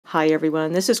Hi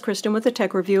everyone, this is Kristen with the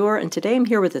Tech Reviewer, and today I'm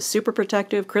here with a super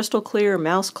protective, crystal clear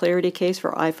Mous Clarity case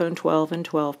for iPhone 12 and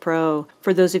 12 Pro.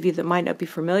 For those of you that might not be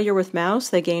familiar with Mous,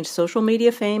 they gained social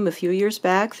media fame a few years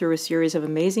back through a series of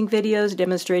amazing videos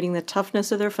demonstrating the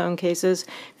toughness of their phone cases,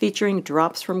 featuring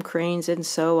drops from cranes and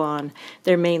so on.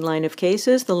 Their main line of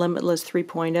cases, the Limitless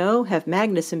 3.0, have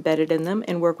magnets embedded in them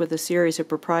and work with a series of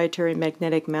proprietary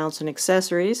magnetic mounts and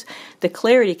accessories. The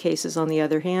Clarity cases, on the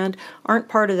other hand, aren't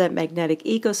part of that magnetic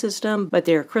ecosystem, but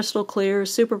they are crystal clear,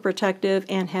 super protective,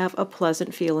 and have a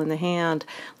pleasant feel in the hand.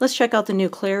 Let's check out the new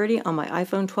Clarity on my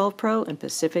iPhone 12 Pro in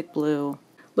Pacific Blue.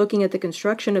 Looking at the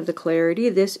construction of the Clarity,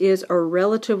 this is a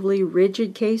relatively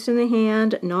rigid case in the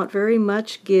hand, not very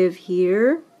much give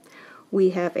here.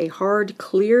 We have a hard,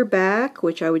 clear back,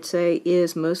 which I would say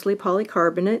is mostly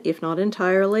polycarbonate, if not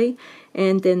entirely.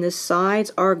 And then the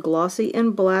sides are glossy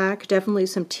and black. Definitely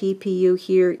some TPU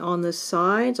here on the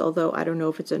sides, although I don't know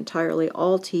if it's entirely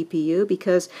all TPU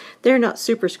because they're not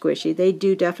super squishy. They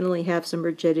do definitely have some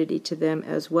rigidity to them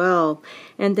as well.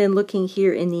 And then looking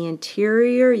here in the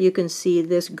interior, you can see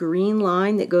this green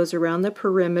line that goes around the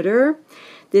perimeter.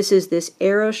 This is this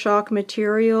AeroShock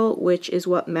material, which is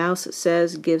what Mous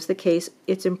says gives the case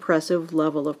its impressive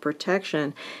level of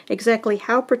protection. Exactly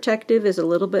how protective is a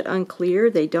little bit unclear.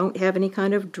 They don't have any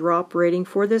kind of drop rating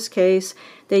for this case.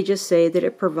 They just say that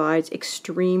it provides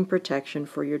extreme protection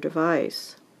for your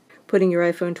device. Putting your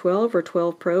iPhone 12 or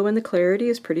 12 Pro in the Clarity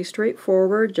is pretty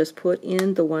straightforward. Just put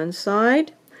in the one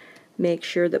side. Make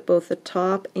sure that both the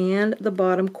top and the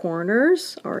bottom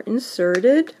corners are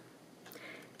inserted,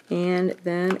 and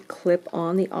then clip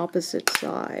on the opposite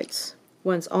sides.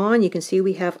 Once on, you can see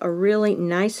we have a really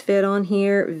nice fit on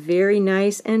here, very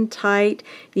nice and tight.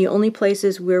 The only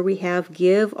places where we have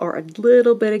give are a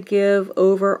little bit of give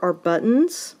over our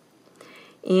buttons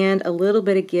and a little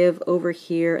bit of give over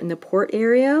here in the port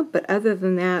area, but other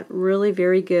than that, really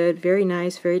very good, very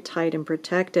nice, very tight and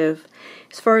protective.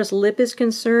 As far as lip is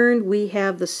concerned, we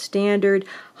have the standard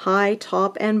high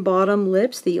top and bottom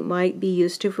lips that you might be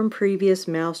used to from previous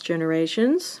Mous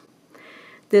generations.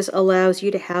 This allows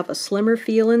you to have a slimmer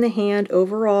feel in the hand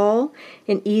overall,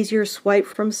 an easier swipe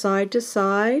from side to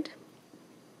side,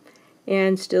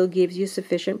 and still gives you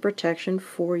sufficient protection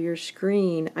for your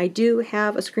screen. I do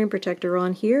have a screen protector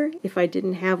on here. If I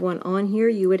didn't have one on here,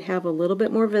 you would have a little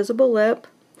bit more visible lip.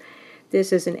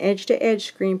 This is an edge-to-edge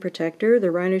screen protector,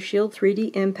 the Rhino Shield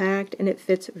 3D Impact, and it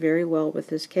fits very well with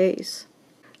this case.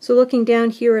 So looking down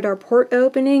here at our port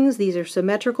openings, these are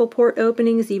symmetrical port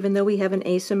openings, even though we have an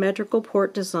asymmetrical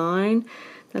port design.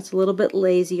 That's a little bit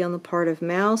lazy on the part of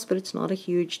Mous, but it's not a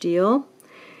huge deal.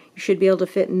 You should be able to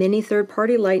fit many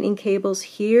third-party lightning cables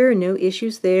here, no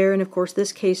issues there, and of course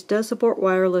this case does support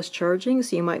wireless charging,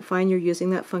 so you might find you're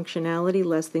using that functionality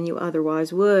less than you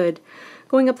otherwise would.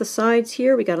 Going up the sides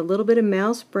here, we got a little bit of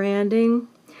Mous branding.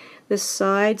 The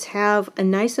sides have a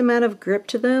nice amount of grip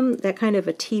to them, that kind of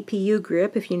a TPU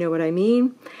grip, if you know what I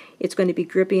mean. It's going to be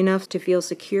grippy enough to feel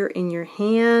secure in your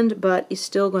hand, but is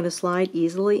still going to slide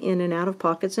easily in and out of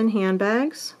pockets and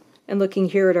handbags. And looking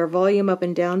here at our volume up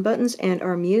and down buttons and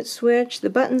our mute switch, the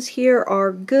buttons here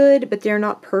are good, but they're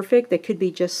not perfect. They could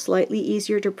be just slightly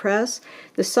easier to press.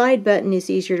 The side button is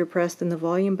easier to press than the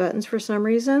volume buttons for some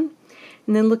reason.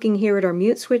 And then looking here at our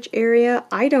mute switch area,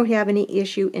 I don't have any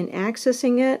issue in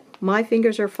accessing it. My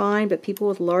fingers are fine, but people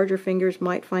with larger fingers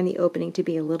might find the opening to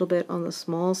be a little bit on the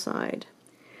small side.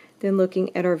 Then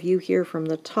looking at our view here from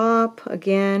the top,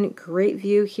 again, great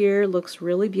view here, looks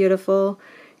really beautiful.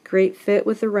 Great fit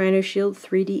with the Rhino Shield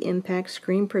 3D Impact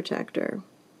screen protector.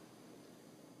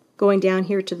 Going down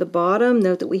here to the bottom,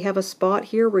 note that we have a spot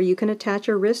here where you can attach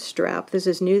a wrist strap. This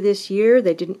is new this year.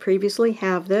 They didn't previously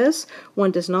have this.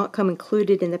 One does not come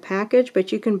included in the package,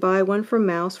 but you can buy one from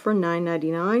Mous for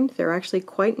 $9.99. They're actually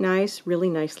quite nice, really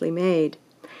nicely made.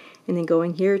 And then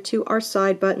going here to our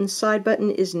side button. Side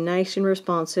button is nice and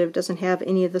responsive, doesn't have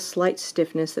any of the slight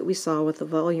stiffness that we saw with the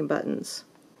volume buttons.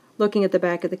 Looking at the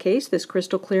back of the case, this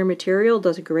crystal clear material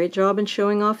does a great job in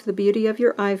showing off the beauty of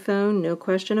your iPhone, no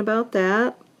question about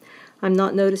that. I'm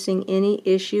not noticing any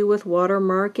issue with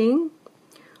watermarking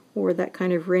or that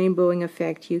kind of rainbowing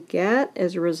effect you get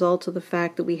as a result of the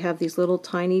fact that we have these little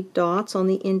tiny dots on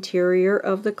the interior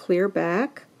of the clear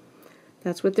back.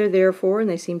 That's what they're there for, and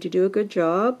they seem to do a good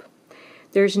job.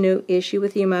 There's no issue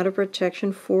with the amount of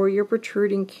protection for your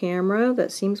protruding camera.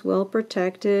 That seems well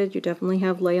protected. You definitely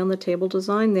have lay on the table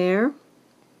design there.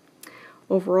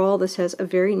 Overall, this has a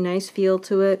very nice feel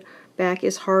to it. Back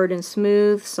is hard and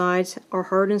smooth. Sides are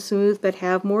hard and smooth but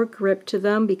have more grip to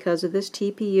them because of this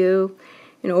TPU.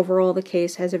 And overall, the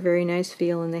case has a very nice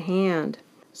feel in the hand.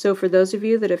 So for those of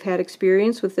you that have had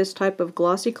experience with this type of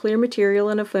glossy clear material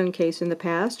in a phone case in the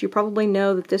past, you probably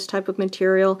know that this type of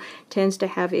material tends to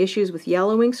have issues with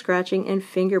yellowing, scratching, and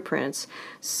fingerprints.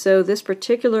 So this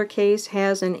particular case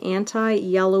has an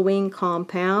anti-yellowing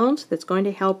compound that's going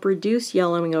to help reduce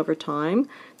yellowing over time.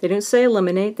 They don't say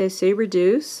eliminate, they say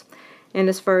reduce. And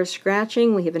as far as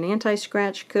scratching, we have an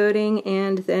anti-scratch coating,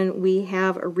 and then we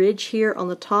have a ridge here on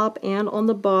the top and on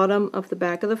the bottom of the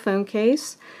back of the phone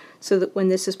case, so that when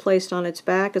this is placed on its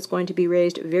back, it's going to be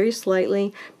raised very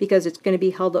slightly because it's going to be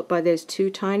held up by those two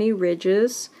tiny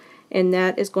ridges, and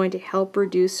that is going to help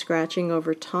reduce scratching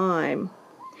over time.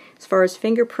 As far as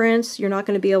fingerprints, you're not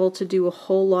going to be able to do a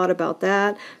whole lot about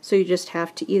that, so you just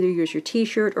have to either use your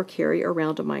t-shirt or carry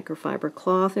around a microfiber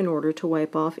cloth in order to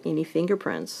wipe off any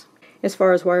fingerprints. As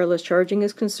far as wireless charging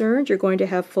is concerned, you're going to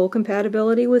have full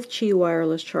compatibility with Qi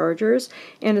wireless chargers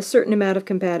and a certain amount of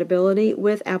compatibility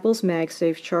with Apple's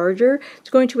MagSafe charger. It's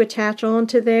going to attach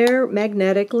onto there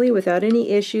magnetically without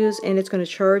any issues, and it's going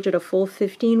to charge at a full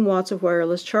 15 watts of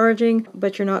wireless charging,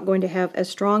 but you're not going to have as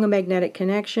strong a magnetic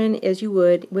connection as you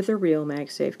would with a real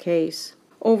MagSafe case.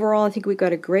 Overall, I think we've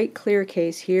got a great clear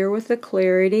case here with the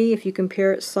Clarity. If you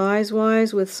compare it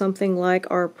size-wise with something like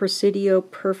our Presidio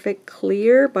Perfect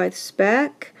Clear by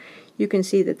Spec, you can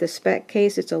see that the Spec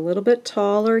case, it's a little bit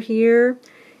taller here.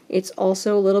 It's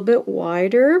also a little bit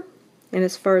wider. And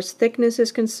as far as thickness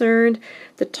is concerned,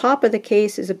 the top of the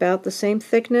case is about the same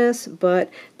thickness, but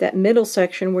that middle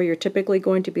section where you're typically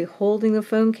going to be holding the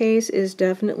phone case is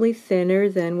definitely thinner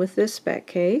than with this Spec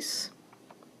case.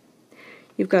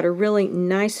 You've got a really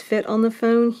nice fit on the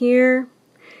phone here,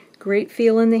 great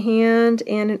feel in the hand,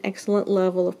 and an excellent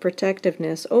level of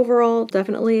protectiveness. Overall,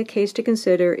 definitely a case to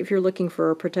consider if you're looking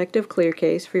for a protective clear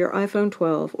case for your iPhone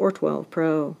 12 or 12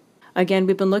 Pro. Again,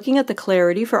 we've been looking at the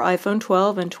Clarity for iPhone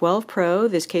 12 and 12 Pro.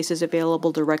 This case is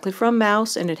available directly from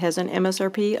Mous, and it has an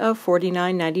MSRP of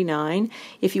 $49.99.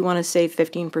 If you want to save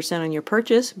 15% on your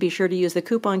purchase, be sure to use the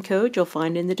coupon code you'll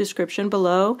find in the description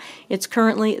below. It's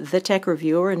currently The Tech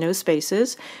Reviewer, no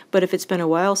spaces, but if it's been a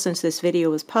while since this video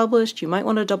was published, you might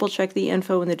want to double check the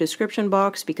info in the description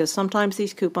box because sometimes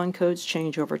these coupon codes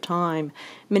change over time.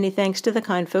 Many thanks to the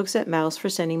kind folks at Mous for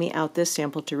sending me out this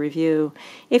sample to review.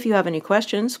 If you have any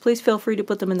questions, please feel free to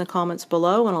put them in the comments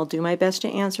below and I'll do my best to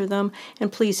answer them.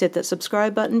 And please hit that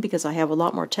subscribe button because I have a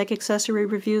lot more tech accessory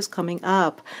reviews coming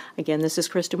up. Again, this is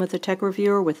Kristen with the Tech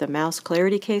Reviewer with the Mous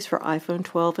Clarity case for iPhone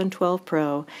 12 and 12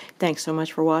 Pro. Thanks so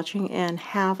much for watching and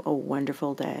have a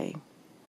wonderful day.